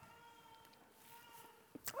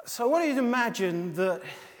So I want you to imagine that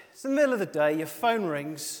it's the middle of the day, your phone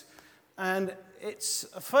rings, and it's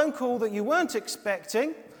a phone call that you weren't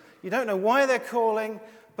expecting. You don't know why they're calling,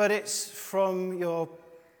 but it's from your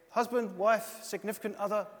husband, wife, significant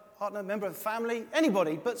other, partner, member of the family,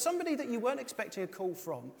 anybody, but somebody that you weren't expecting a call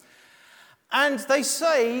from. And they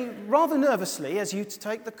say, rather nervously, as you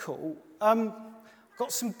take the call,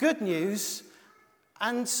 got some good news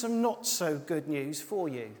and some not so good news for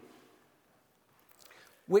you.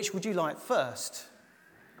 Which would you like first?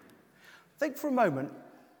 Think for a moment,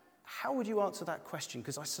 how would you answer that question?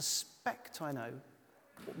 Because I suspect I know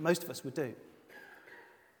what most of us would do.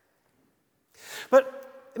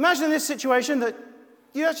 But imagine in this situation that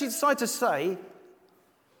you actually decide to say,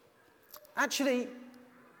 actually,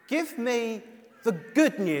 give me the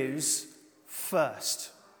good news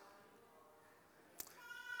first.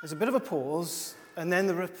 There's a bit of a pause, and then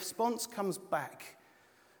the response comes back.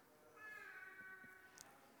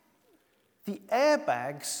 The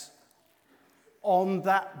airbags on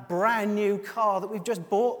that brand new car that we've just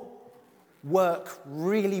bought work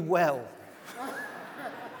really well.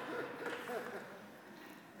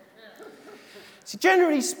 So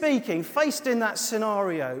generally speaking, faced in that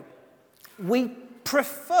scenario, we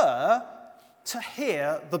prefer to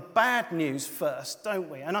hear the bad news first, don't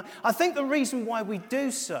we? And I think the reason why we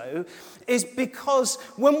do so is because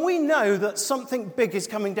when we know that something big is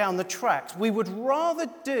coming down the tracks, we would rather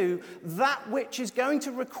do that which is going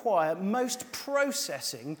to require most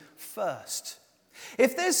processing first.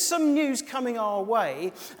 If there's some news coming our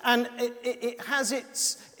way and it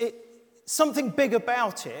has something big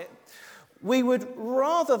about it, we would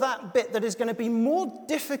rather that bit that is going to be more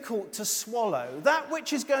difficult to swallow, that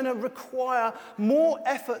which is going to require more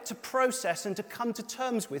effort to process and to come to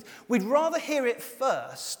terms with, we'd rather hear it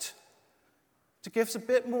first to give us a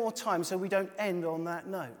bit more time so we don't end on that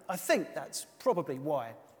note. I think that's probably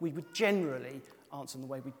why we would generally answer in the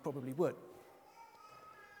way we probably would.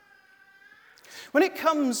 When it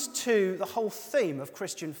comes to the whole theme of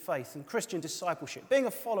Christian faith and Christian discipleship, being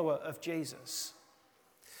a follower of Jesus,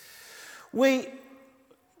 we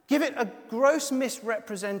give it a gross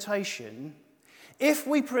misrepresentation if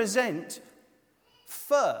we present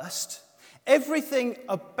first everything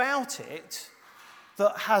about it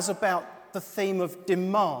that has about the theme of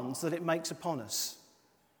demands that it makes upon us.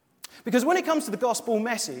 Because when it comes to the gospel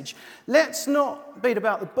message, let's not beat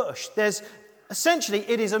about the bush. Essentially,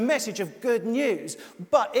 it is a message of good news,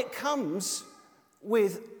 but it comes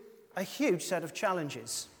with a huge set of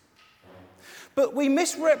challenges. But we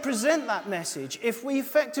misrepresent that message if we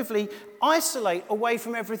effectively isolate away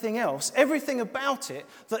from everything else, everything about it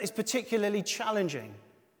that is particularly challenging.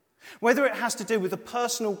 Whether it has to do with the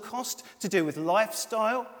personal cost, to do with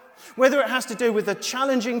lifestyle, whether it has to do with the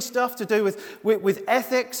challenging stuff, to do with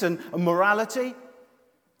ethics and morality,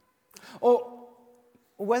 or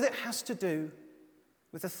whether it has to do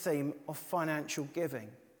with the theme of financial giving.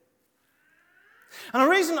 And the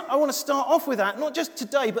reason I want to start off with that, not just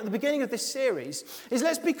today, but at the beginning of this series, is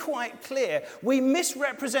let's be quite clear. We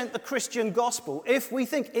misrepresent the Christian gospel if we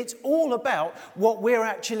think it's all about what we're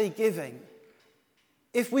actually giving.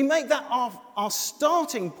 If we make that our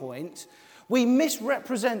starting point, we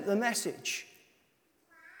misrepresent the message.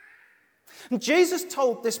 And Jesus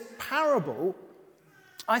told this parable,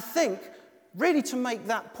 I think, really to make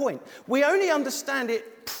that point. We only understand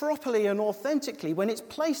it properly and authentically when it's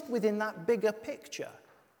placed within that bigger picture.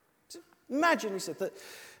 Imagine, he said, that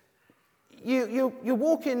you're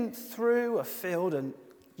walking through a field and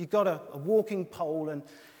you've got a walking pole and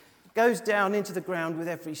it goes down into the ground with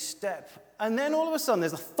every step. And then all of a sudden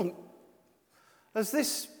there's a thump. As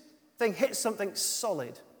this thing hits something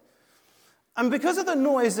solid. And because of the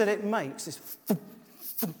noise that it makes, this thump,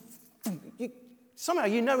 thump, thump, somehow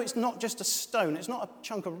you know it's not just a stone, it's not a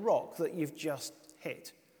chunk of rock that you've just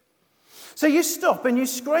hit. So you stop and you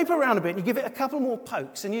scrape around a bit and you give it a couple more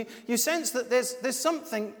pokes and you sense that there's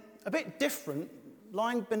something a bit different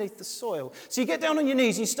lying beneath the soil. So you get down on your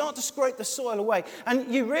knees and you start to scrape the soil away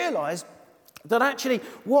and you realise that actually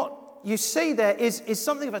what you see there is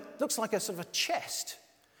something looks like a sort of a chest.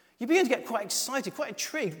 You begin to get quite excited, quite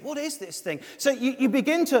intrigued. What is this thing? So you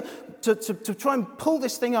begin to try and pull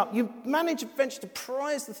this thing up. You manage eventually to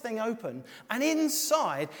prise the thing open. And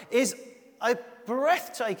inside is a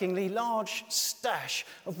breathtakingly large stash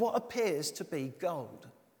of what appears to be gold.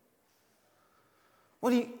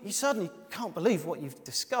 Well, you suddenly can't believe what you've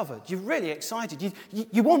discovered. You're really excited.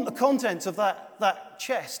 You want the contents of that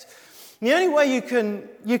chest. And the only way you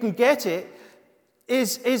can get it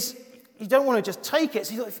is you don't want to just take it.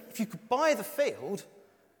 So you thought, if you could buy the field,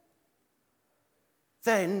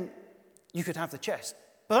 then you could have the chest.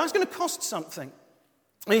 But that's going to cost something.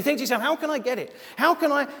 And you think to yourself, how can I get it? How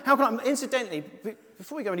can I, incidentally,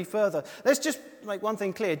 before we go any further, let's just make one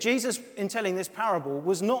thing clear. Jesus, in telling this parable,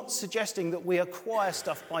 was not suggesting that we acquire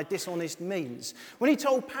stuff by dishonest means. When he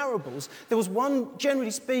told parables, generally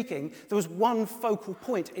speaking, there was one focal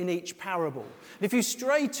point in each parable. And if you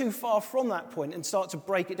stray too far from that point and start to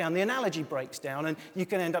break it down, the analogy breaks down and you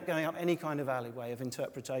can end up going up any kind of alleyway of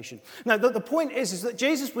interpretation. Now, the point is that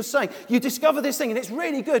Jesus was saying, you discover this thing and it's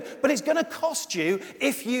really good, but it's going to cost you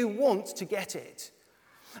if you want to get it.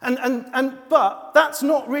 But that's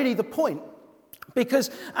not really the point, because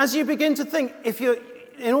as you begin to think,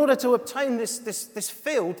 in order to obtain this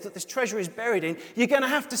field that this treasure is buried in, you're going to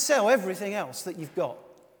have to sell everything else that you've got.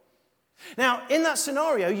 Now, in that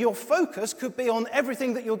scenario, your focus could be on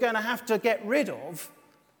everything that you're going to have to get rid of,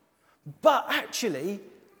 but actually,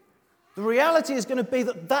 the reality is going to be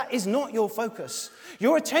that is not your focus.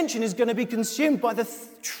 Your attention is going to be consumed by the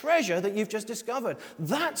treasure that you've just discovered.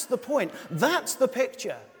 That's the point. That's the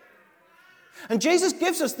picture. And Jesus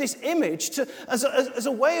gives us this image as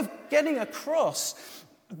a way of getting across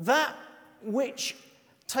that which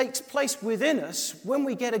takes place within us when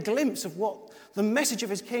we get a glimpse of what the message of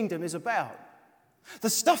his kingdom is about.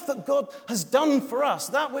 The stuff that God has done for us,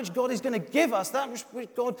 that which God is going to give us, that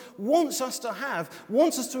which God wants us to have,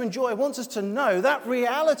 wants us to enjoy, wants us to know, that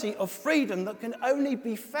reality of freedom that can only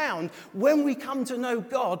be found when we come to know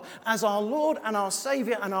God as our Lord and our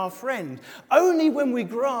Saviour and our friend. Only when we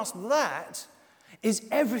grasp that is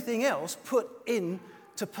everything else put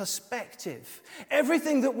into perspective.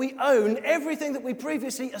 Everything that we own, everything that we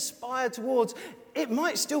previously aspired towards, it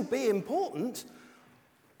might still be important,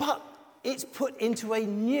 but it's put into a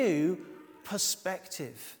new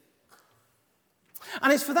perspective.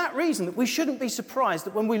 And it's for that reason that we shouldn't be surprised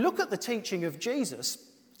that when we look at the teaching of Jesus,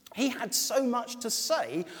 he had so much to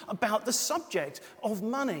say about the subject of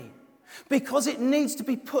money, because it needs to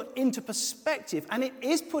be put into perspective, and it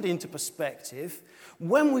is put into perspective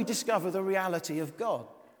when we discover the reality of God.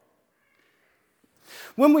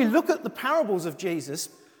 When we look at the parables of Jesus,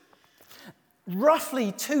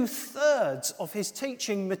 roughly 2/3 of his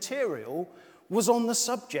teaching material was on the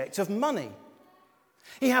subject of money.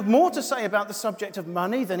 He had more to say about the subject of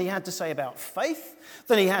money than he had to say about faith,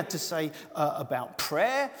 than he had to say about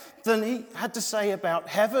prayer, than he had to say about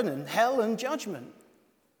heaven and hell and judgment.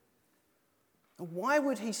 Why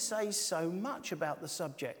would he say so much about the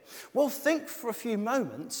subject? Well, think for a few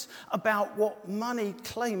moments about what money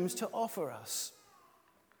claims to offer us.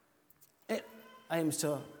 It aims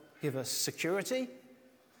to give us security,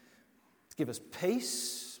 to give us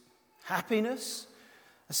peace, happiness,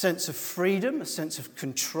 a sense of freedom, a sense of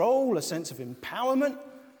control, a sense of empowerment.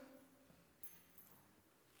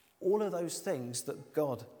 All of those things that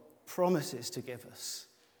God promises to give us.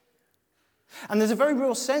 And there's a very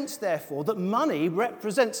real sense, therefore, that money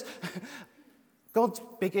represents God's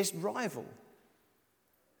biggest rival.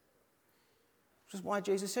 Which is why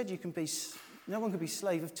Jesus said no one can be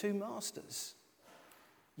slave of two masters.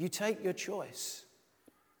 You take your choice.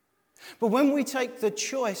 But when we take the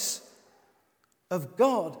choice of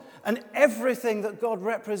God and everything that God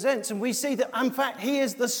represents, and we see that, in fact, he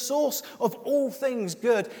is the source of all things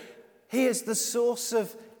good, he is the source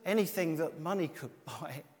of anything that money could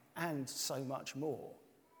buy, and so much more,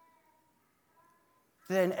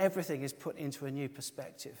 then everything is put into a new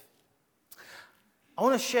perspective. I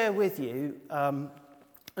want to share with you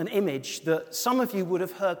an image that some of you would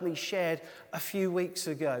have heard me shared a few weeks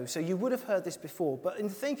ago. So you would have heard this before, but in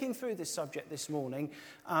thinking through this subject this morning,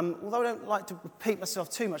 although I don't like to repeat myself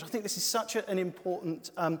too much, I think this is such an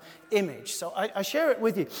important image. So I share it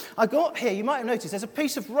with you. I got here, you might have noticed, there's a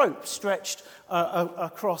piece of rope stretched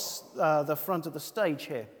across the front of the stage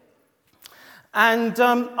here. And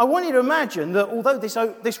I want you to imagine that although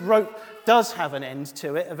this rope does have an end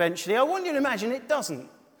to it eventually, I want you to imagine it doesn't.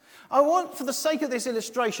 For the sake of this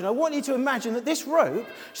illustration, I want you to imagine that this rope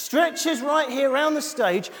stretches right here around the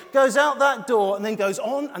stage, goes out that door, and then goes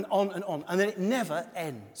on and on and on, and then it never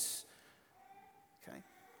ends. Okay?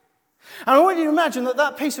 And I want you to imagine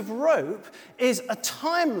that piece of rope is a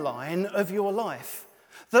timeline of your life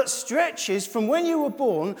that stretches from when you were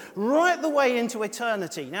born right the way into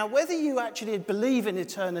eternity. Now, whether you actually believe in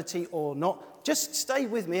eternity or not, just stay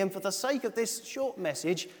with me, and for the sake of this short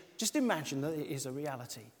message, just imagine that it is a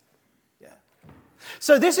reality. Yeah.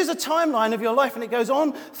 So this is a timeline of your life, and it goes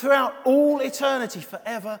on throughout all eternity,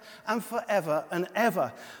 forever and forever and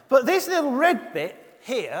ever. But this little red bit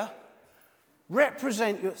here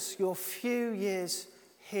represents your few years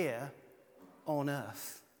here on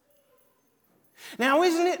earth. Now,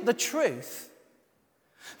 isn't it the truth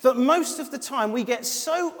that most of the time we get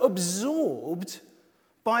so absorbed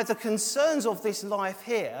by the concerns of this life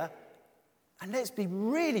here, and let's be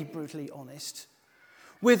really brutally honest,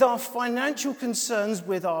 with our financial concerns,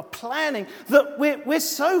 with our planning, that we're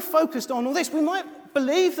so focused on all this. We might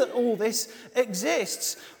believe that all this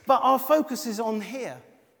exists, but our focus is on here.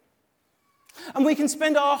 And we can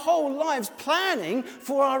spend our whole lives planning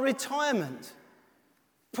for our retirement,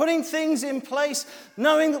 putting things in place,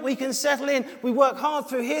 knowing that we can settle in. We work hard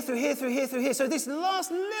through here, through here, through here, through here. So this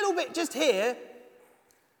last little bit just here,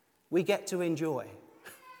 we get to enjoy.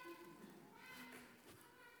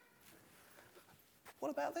 What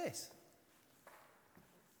about this?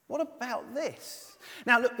 What about this?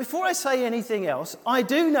 Now, look, before I say anything else, I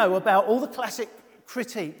do know about all the classic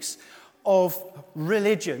critiques of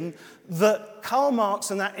religion that Karl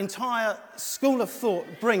Marx and that entire school of thought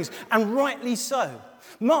brings, and rightly so.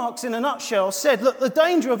 Marx, in a nutshell, said, look, the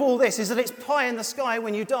danger of all this is that it's pie in the sky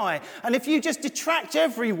when you die. And if you just detract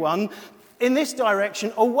everyone in this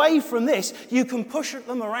direction, away from this, you can push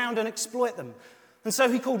them around and exploit them. And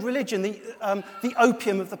so he called religion the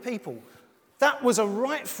opium of the people. That was a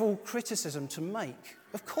rightful criticism to make.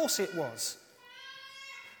 Of course it was.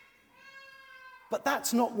 But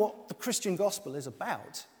that's not what the Christian gospel is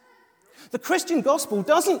about. The Christian gospel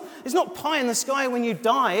it's not pie in the sky when you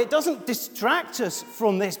die. It doesn't distract us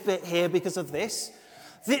from this bit here because of this.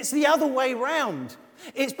 It's the other way round.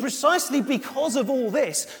 It's precisely because of all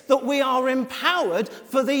this that we are empowered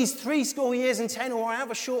for these 70 years and 10, or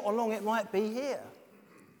however short or long it might be here.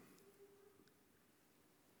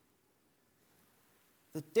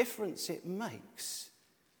 The difference it makes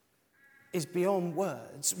is beyond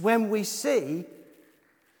words when we see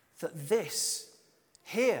that this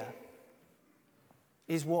here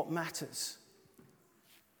is what matters.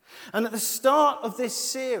 And at the start of this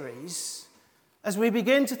series, as we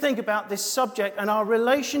begin to think about this subject and our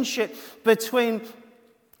relationship between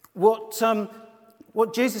what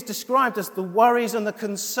Jesus described as the worries and the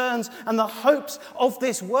concerns and the hopes of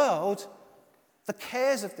this world, the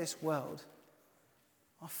cares of this world,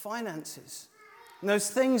 our finances, and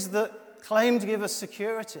those things that claim to give us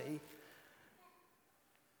security.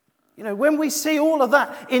 You know, when we see all of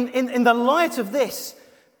that in the light of this,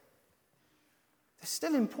 they're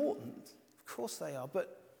still important. Of course they are,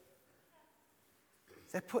 but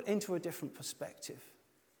they're put into a different perspective.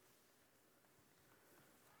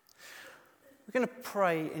 We're going to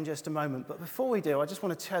pray in just a moment, but before we do, I just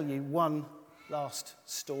want to tell you one last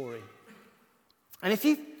story. And if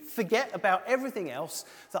you forget about everything else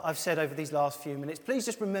that I've said over these last few minutes, please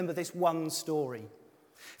just remember this one story.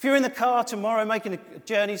 If you're in the car tomorrow making a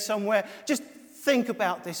journey somewhere, just think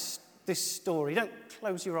about this story. Don't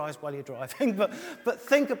close your eyes while you're driving, but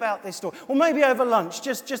think about this story. Or maybe over lunch,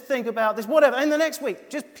 just think about this, whatever. In the next week,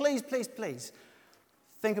 just please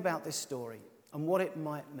think about this story and what it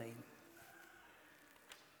might mean.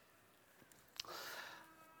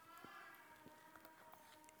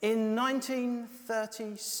 In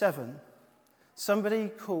 1937, somebody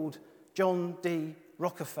called John D.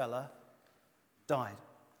 Rockefeller died.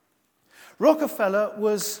 Rockefeller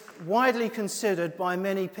was widely considered by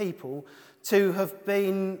many people to have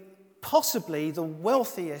been possibly the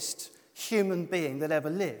wealthiest human being that ever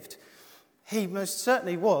lived. He most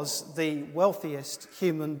certainly was the wealthiest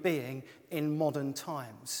human being in modern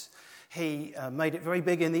times. He made it very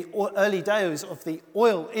big in the early days of the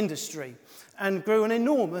oil industry and grew an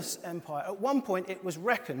enormous empire. At one point, it was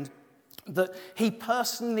reckoned that he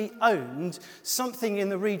personally owned something in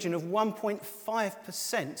the region of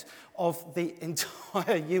 1.5% of the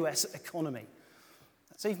entire US economy.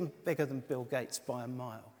 That's even bigger than Bill Gates by a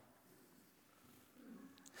mile.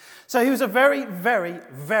 So he was a very, very,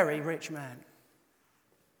 very rich man.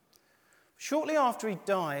 Shortly after he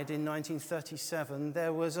died in 1937,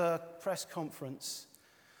 there was a press conference.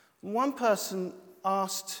 One person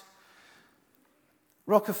asked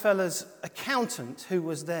Rockefeller's accountant, who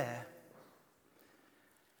was there,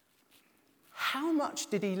 how much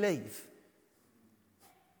did he leave?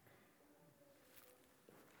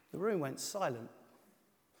 The room went silent.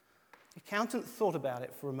 The accountant thought about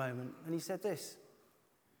it for a moment, and he said this: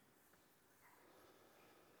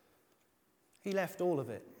 he left all of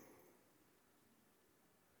it.